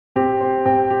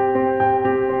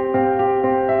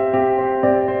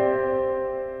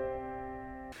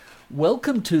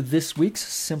Welcome to this week's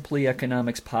Simply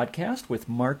Economics podcast with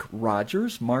Mark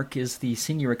Rogers. Mark is the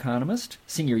senior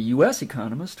U.S.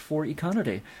 economist for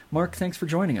Econoday. Mark, thanks for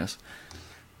joining us.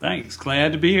 Thanks.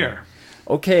 Glad to be here.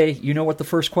 Okay, you know what the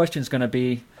first question is going to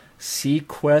be.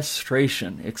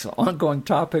 Sequestration. It's an ongoing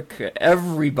topic.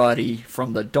 Everybody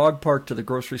from the dog park to the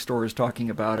grocery store is talking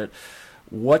about it.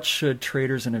 What should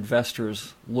traders and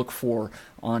investors look for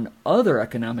on other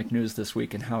economic news this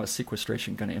week, and how is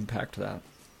sequestration going to impact that?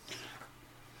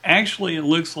 Actually, it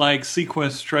looks like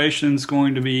sequestration is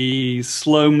going to be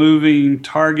slow-moving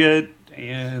target,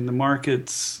 and the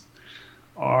markets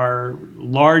are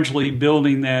largely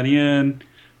building that in.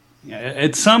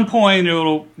 At some point,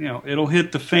 it'll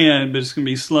hit the fan, but it's going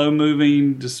to be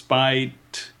slow-moving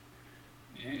despite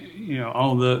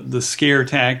all the scare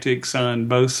tactics on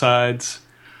both sides.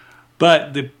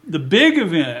 But the big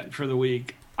event for the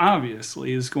week,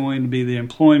 obviously, is going to be the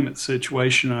employment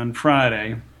situation on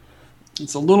Friday.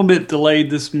 It's a little bit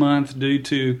delayed this month due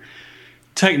to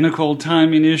technical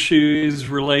timing issues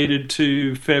related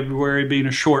to February being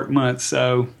a short month.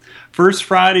 So first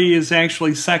Friday is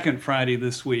actually second Friday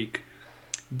this week.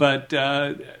 But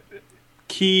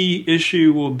key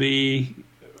issue will be,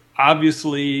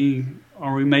 obviously,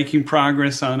 are we making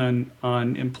progress on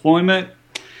employment?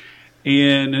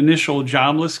 And initial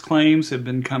jobless claims have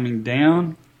been coming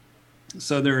down.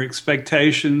 So there are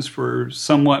expectations for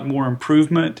somewhat more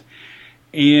improvement.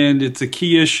 And it's a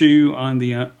key issue on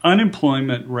the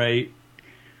unemployment rate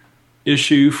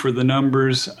issue for the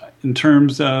numbers in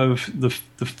terms of the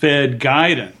Fed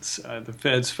guidance. The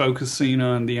Fed's focusing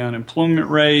on the unemployment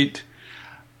rate,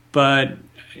 but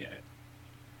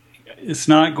it's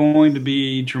not going to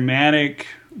be dramatic.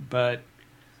 But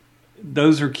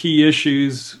those are key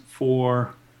issues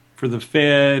for the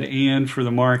Fed and for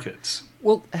the markets.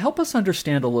 Well, help us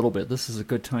understand a little bit. This is a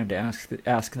good time to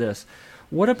ask this.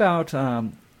 What about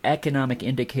economic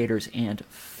indicators and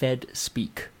Fed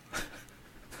speak?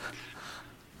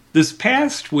 This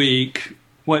past week,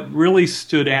 what really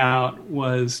stood out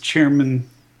was Chairman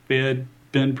Fed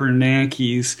Ben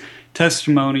Bernanke's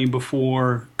testimony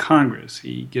before Congress.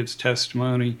 He gives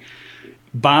testimony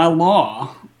by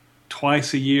law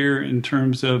twice a year in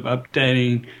terms of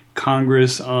updating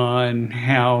Congress on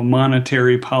how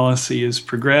monetary policy is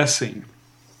progressing.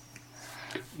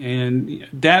 And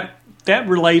that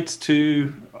relates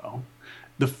to,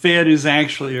 the Fed is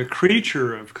actually a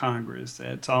creature of Congress.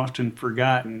 That's often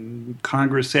forgotten.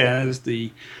 Congress has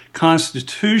the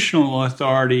constitutional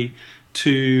authority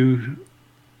to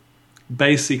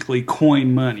basically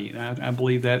coin money. I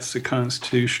believe that's the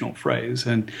constitutional phrase.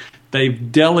 And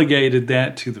they've delegated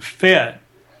that to the Fed,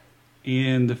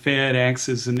 and the Fed acts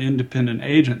as an independent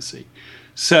agency.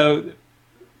 So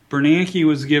Bernanke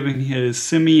was giving his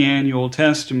semi-annual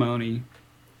testimony,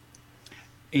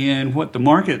 and what the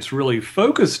market's really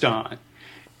focused on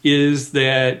is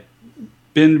that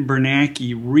Ben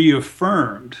Bernanke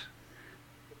reaffirmed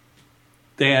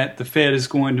that the Fed is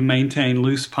going to maintain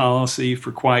loose policy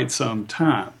for quite some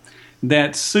time.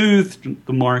 That soothed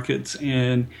the markets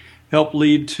and helped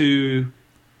lead to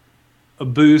a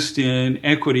boost in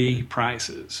equity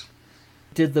prices.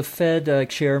 Did the Fed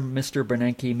Chair, Mr.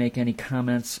 Bernanke, make any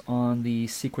comments on the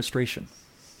sequestration?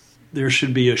 There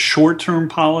should be a short-term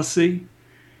policy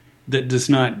that does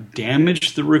not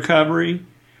damage the recovery,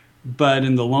 but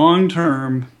in the long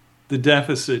term, the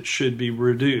deficit should be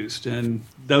reduced. And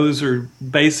those are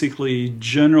basically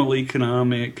general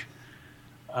economic,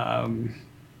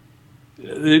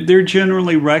 they're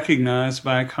generally recognized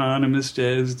by economists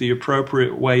as the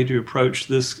appropriate way to approach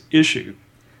this issue.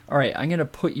 All right, I'm going to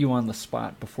put you on the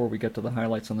spot before we get to the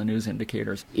highlights on the news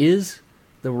indicators. Is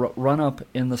the run-up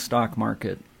in the stock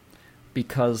market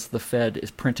because the Fed is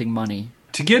printing money?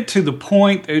 To get to the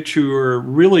point that you are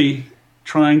really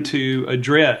trying to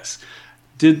address,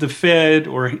 did the Fed,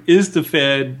 or is the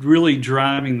Fed really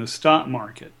driving the stock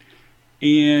market?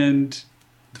 And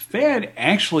the Fed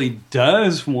actually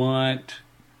does want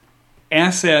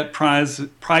asset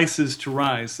prices to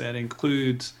rise. That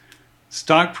includes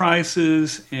stock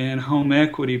prices and home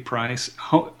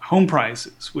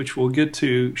prices, which we'll get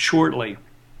to shortly.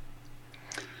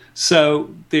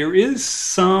 So there is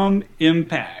some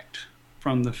impact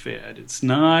from the Fed. It's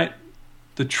not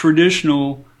the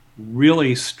traditional,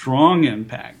 really strong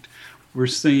impact. We're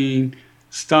seeing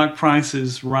stock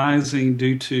prices rising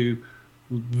due to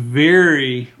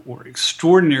very or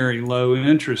extraordinary low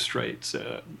interest rates.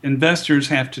 Investors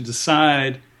have to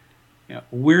decide,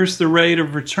 where's the rate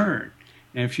of return?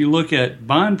 And if you look at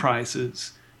bond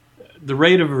prices, the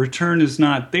rate of return is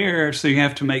not there, so you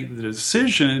have to make the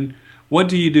decision, what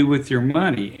do you do with your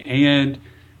money? And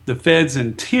the Fed's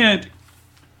intent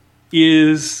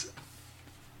is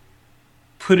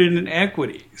put in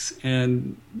equities,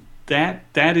 and that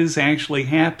is actually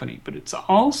happening. But it's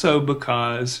also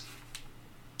because,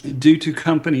 due to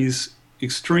companies'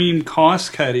 extreme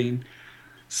cost cutting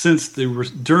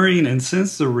during and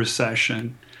since the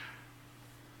recession,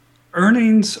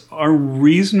 earnings are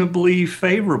reasonably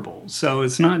favorable. So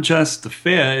it's not just the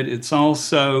Fed, it's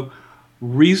also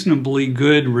reasonably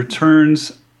good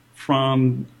returns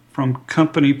from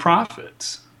company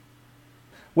profits.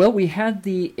 Well, we had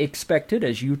the expected,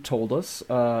 as you told us,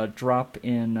 drop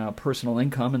in personal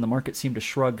income, and the market seemed to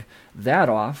shrug that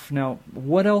off. Now,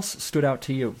 what else stood out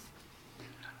to you?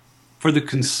 For the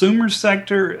consumer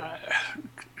sector,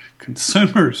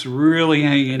 consumers really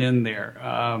hanging in there,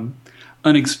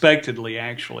 unexpectedly,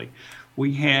 actually.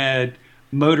 We had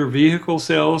motor vehicle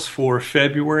sales for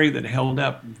February that held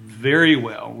up very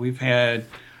well. We've had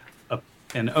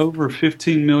an over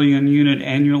 15 million unit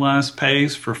annualized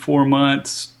pace for 4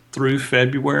 months through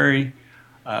February.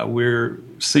 We're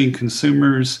seeing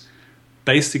consumers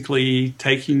basically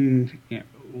taking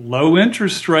low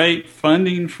interest rate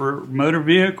funding for motor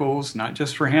vehicles, not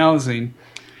just for housing.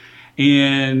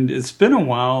 And it's been a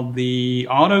while. The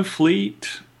auto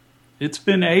fleet, it's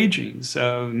been aging.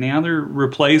 So now they're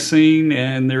replacing,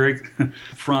 and they're,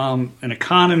 from an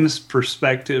economist's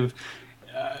perspective,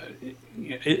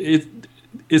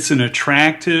 it's an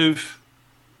attractive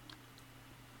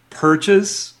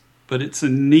purchase, but it's a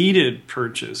needed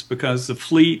purchase because the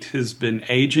fleet has been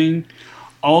aging.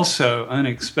 Also,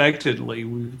 unexpectedly,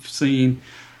 we've seen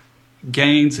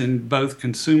gains in both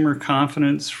consumer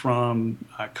confidence from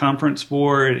Conference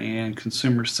Board and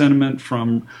consumer sentiment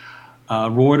from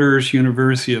Reuters,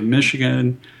 University of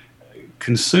Michigan.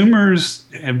 Consumers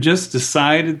have just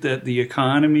decided that the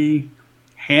economy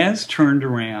has turned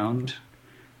around.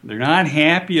 They're not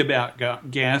happy about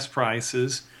gas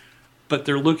prices, but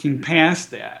they're looking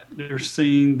past that. They're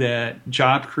seeing that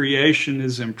job creation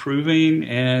is improving,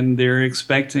 and they're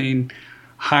expecting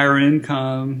higher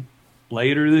income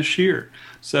later this year.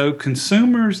 So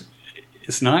consumers,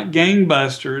 it's not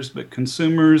gangbusters, but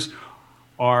consumers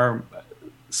are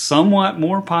somewhat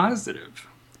more positive.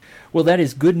 Well, that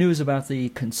is good news about the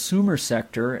consumer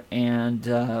sector, and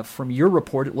from your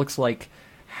report, it looks like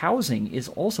housing is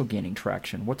also gaining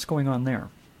traction. What's going on there?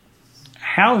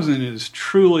 Housing is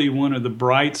truly one of the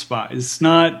bright spots. It's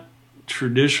not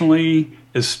traditionally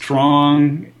as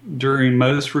strong during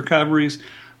most recoveries,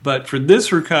 but for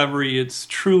this recovery, it's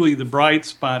truly the bright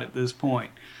spot at this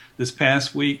point. This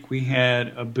past week, we had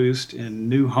a boost in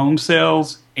new home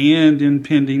sales and in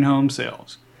pending home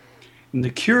sales. And the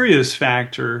curious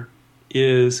factor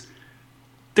is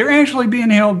they're actually being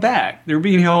held back. They're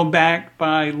being held back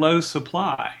by low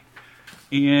supply.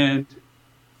 And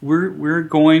we're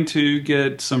going to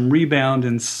get some rebound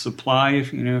in supply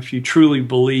if you truly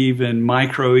believe in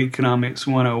microeconomics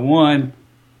 101,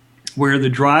 where the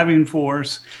driving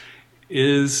force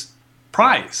is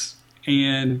price.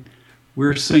 And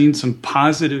we're seeing some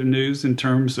positive news in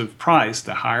terms of price.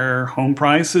 The higher home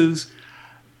prices,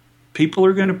 people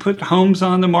are going to put homes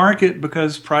on the market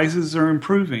because prices are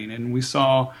improving. And we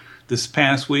saw this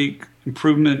past week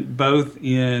improvement both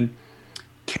in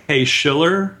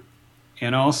Case-Shiller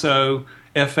and also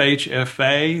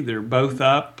FHFA. They're both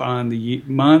up on the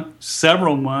month,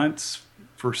 several months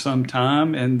for some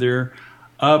time, and they're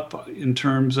up in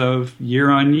terms of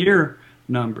year-on-year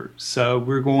numbers. So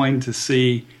we're going to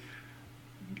see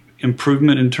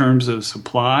improvement in terms of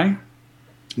supply,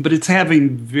 but it's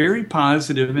having very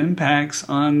positive impacts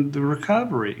on the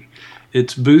recovery.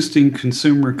 It's boosting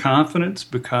consumer confidence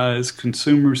because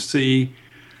consumers see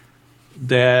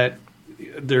that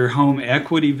their home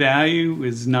equity value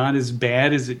is not as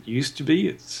bad as it used to be.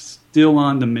 It's still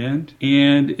on the mend,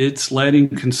 and it's letting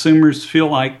consumers feel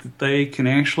like that they can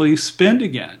actually spend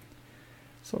again.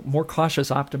 So more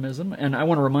cautious optimism, and I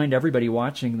want to remind everybody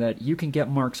watching that you can get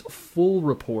Mark's full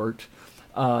report,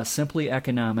 Simply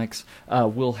Economics.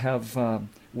 We'll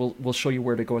show you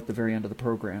where to go at the very end of the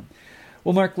program.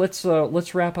 Well, Mark, let's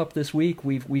wrap up this week.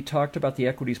 We talked about the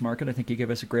equities market. I think you gave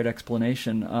us a great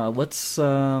explanation. Let's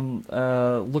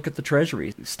look at the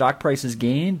Treasury. Stock prices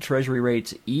gained, Treasury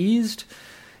rates eased.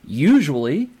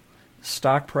 Usually,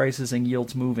 stock prices and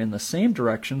yields move in the same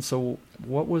direction. So,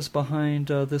 what was behind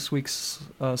this week's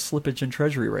slippage in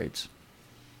Treasury rates?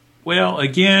 Well,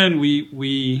 again,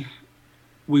 we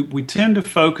tend to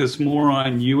focus more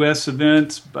on U.S.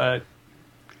 events, but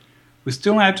we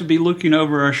still have to be looking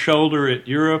over our shoulder at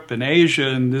Europe and Asia.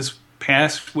 And this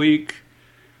past week,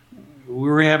 we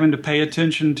were having to pay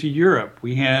attention to Europe.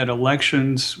 We had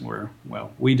elections where,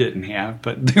 well, we didn't have,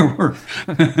 but there were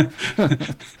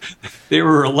there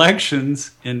were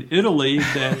elections in Italy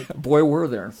that boy, were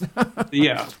there.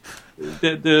 yeah,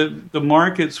 that the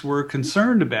markets were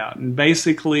concerned about, and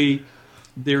basically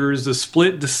there is a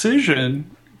split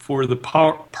decision for the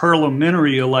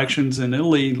parliamentary elections in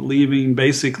Italy, leaving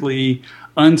basically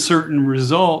uncertain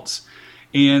results.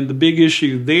 And the big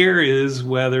issue there is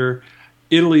whether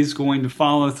Italy's going to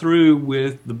follow through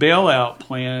with the bailout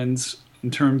plans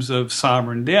in terms of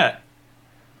sovereign debt.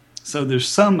 So there's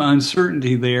some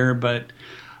uncertainty there, but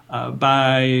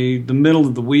by the middle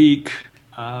of the week,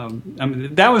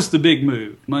 that was the big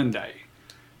move, Monday,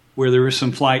 where there was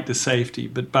some flight to safety.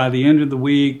 But by the end of the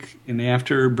week, and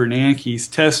after Bernanke's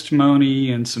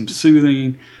testimony and some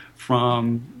soothing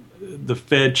from the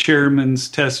Fed chairman's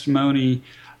testimony,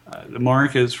 the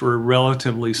markets were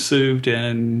relatively soothed,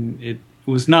 and it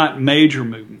was not major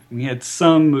movement. We had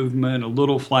some movement, a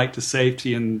little flight to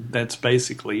safety, and that's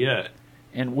basically it.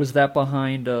 And was that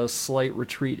behind a slight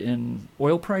retreat in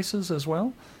oil prices as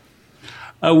well?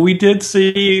 We did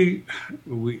see,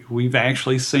 we've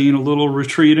actually seen a little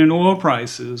retreat in oil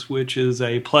prices, which is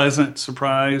a pleasant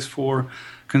surprise for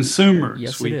consumers.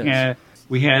 Yes, it is.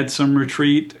 We had some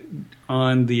retreat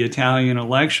on the Italian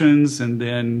elections, and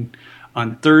then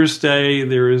on Thursday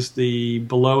there is the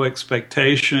below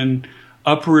expectation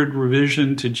upward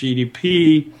revision to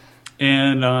GDP,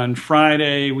 and on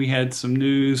Friday we had some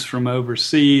news from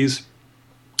overseas.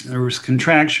 There was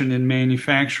contraction in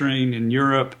manufacturing in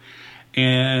Europe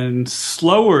and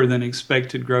slower than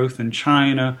expected growth in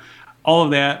China. All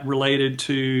of that related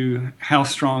to how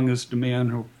strong is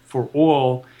demand for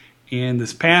oil. And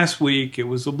this past week, it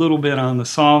was a little bit on the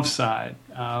soft side.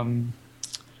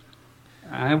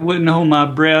 I wouldn't hold my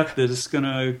breath that it's going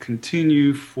to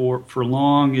continue for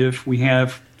long if we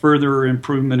have further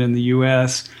improvement in the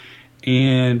U.S.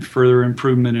 and further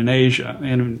improvement in Asia,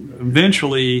 and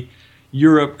eventually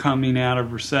Europe coming out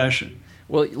of recession.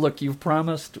 Well, look, you've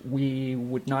promised we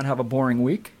would not have a boring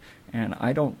week, and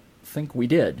I don't think we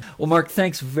did. Well, Mark,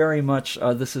 thanks very much.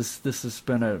 This has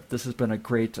been a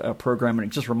great program,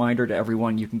 and just a reminder to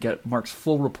everyone: you can get Mark's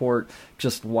full report.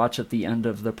 Just watch at the end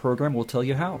of the program. We'll tell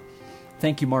you how.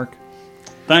 Thank you, Mark.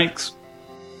 Thanks.